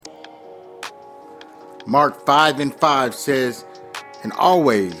Mark 5:5 says, and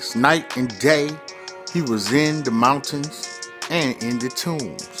always, night and day, he was in the mountains and in the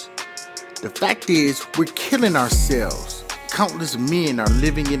tombs. The fact is, we're killing ourselves. Countless men are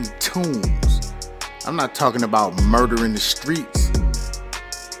living in tombs. I'm not talking about murder in the streets.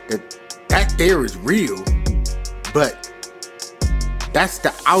 That there is real, but that's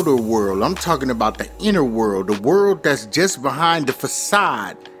the outer world. I'm talking about the inner world, the world that's just behind the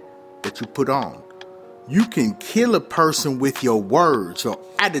facade that you put on. You can kill a person with your words, your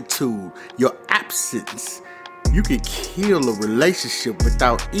attitude, your absence. You can kill a relationship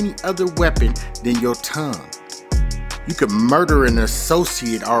without any other weapon than your tongue. You can murder an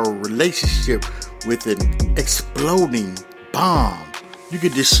associate or a relationship with an exploding bomb. You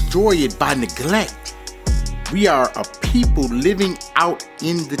can destroy it by neglect. We are a people living out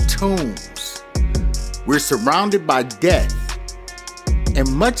in the tombs. We're surrounded by death, and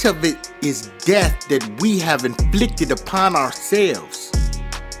much of it is death that we have inflicted upon ourselves.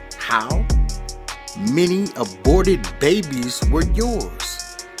 How? Many aborted babies were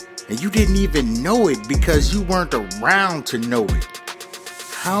yours, and you didn't even know it because you weren't around to know it.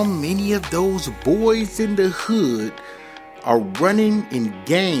 How many of those boys in the hood are running in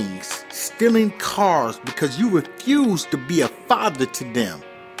gangs, stealing cars because you refused to be a father to them,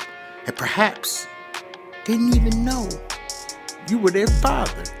 and perhaps didn't even know you were their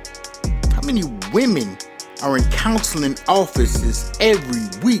father? How many women are in counseling offices every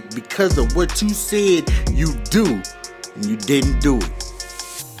week because of what you said you do and you didn't do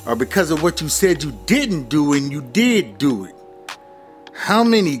it? Or because of what you said you didn't do and you did do it? How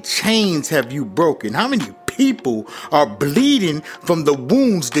many chains have you broken? How many people are bleeding from the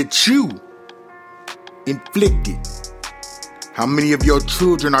wounds that you inflicted? How many of your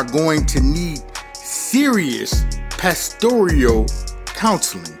children are going to need serious pastoral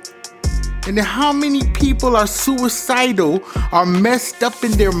counseling? And how many people are suicidal, are messed up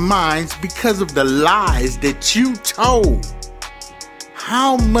in their minds because of the lies that you told?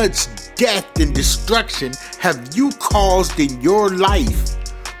 How much death and destruction have you caused in your life?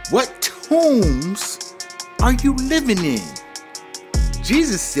 What tombs are you living in?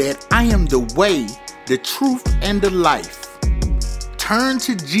 Jesus said, I am the way, the truth, and the life. Turn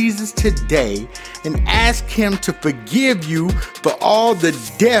to Jesus today and ask him to forgive you for all the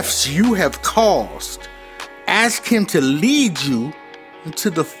deaths you have caused. Ask him to lead you into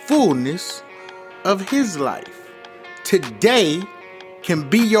the fullness of his life. Today can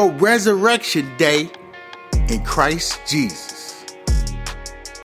be your resurrection day in Christ Jesus.